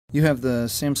You have the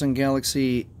Samsung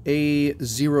Galaxy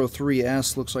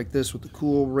A03s, looks like this with the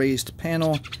cool raised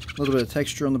panel, a little bit of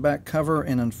texture on the back cover,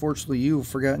 and unfortunately you've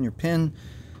forgotten your PIN,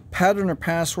 pattern, or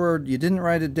password. You didn't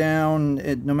write it down.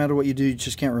 No matter what you do, you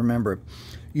just can't remember it.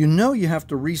 You know you have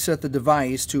to reset the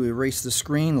device to erase the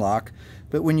screen lock,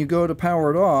 but when you go to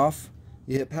power it off,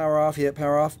 you hit power off,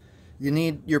 you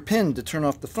need your PIN to turn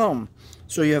off the phone.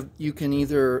 So you can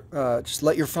either just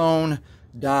let your phone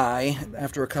die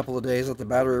after a couple of days, let the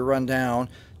battery run down,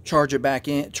 charge it back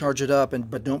in, charge it up,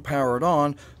 but don't power it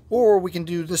on, or we can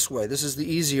do this way. This is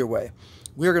the easier way.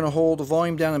 We're going to hold the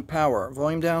volume down and power,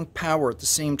 volume down, power at the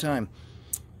same time.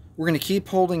 We're going to keep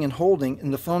holding, and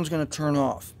the phone's going to turn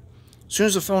off. As soon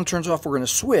as the phone turns off, we're going to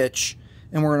switch,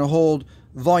 and we're going to hold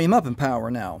volume up and power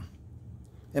now.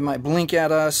 It might blink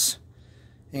at us,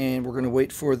 and we're going to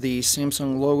wait for the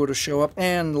Samsung logo to show up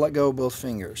and let go of both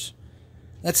fingers.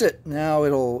 That's it. Now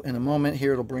in a moment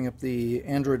here, it'll bring up the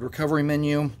Android recovery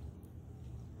menu.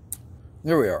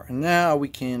 There we are. And now we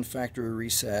can factory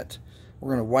reset.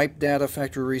 We're going to wipe data,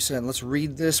 factory reset. And let's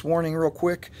read this warning real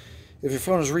quick. If your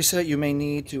phone is reset, you may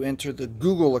need to enter the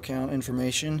Google account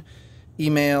information,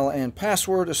 email, and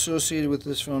password associated with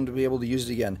this phone to be able to use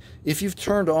it again. If you've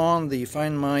turned on the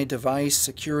Find My Device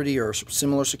security or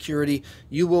similar security,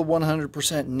 you will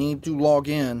 100% need to log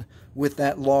in with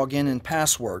that login and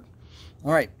password.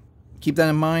 All right, keep that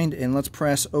in mind, and let's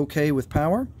press OK with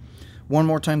power. One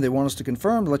more time, they want us to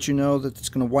confirm to let you know that it's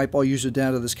going to wipe all user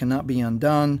data. This cannot be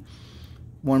undone.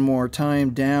 One more time,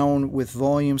 down with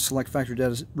volume, select factory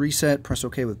data reset, press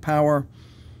OK with power.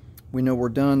 We know we're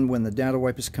done when the data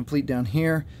wipe is complete down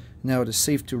here. Now it is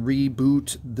safe to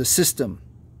reboot the system.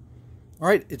 All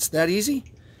right, it's that easy.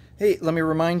 Hey, let me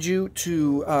remind you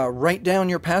to write down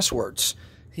your passwords.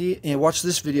 Watch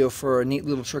this video for a neat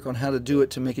little trick on how to do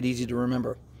it to make it easy to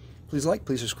remember. Please like,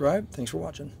 please subscribe. Thanks for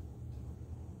watching.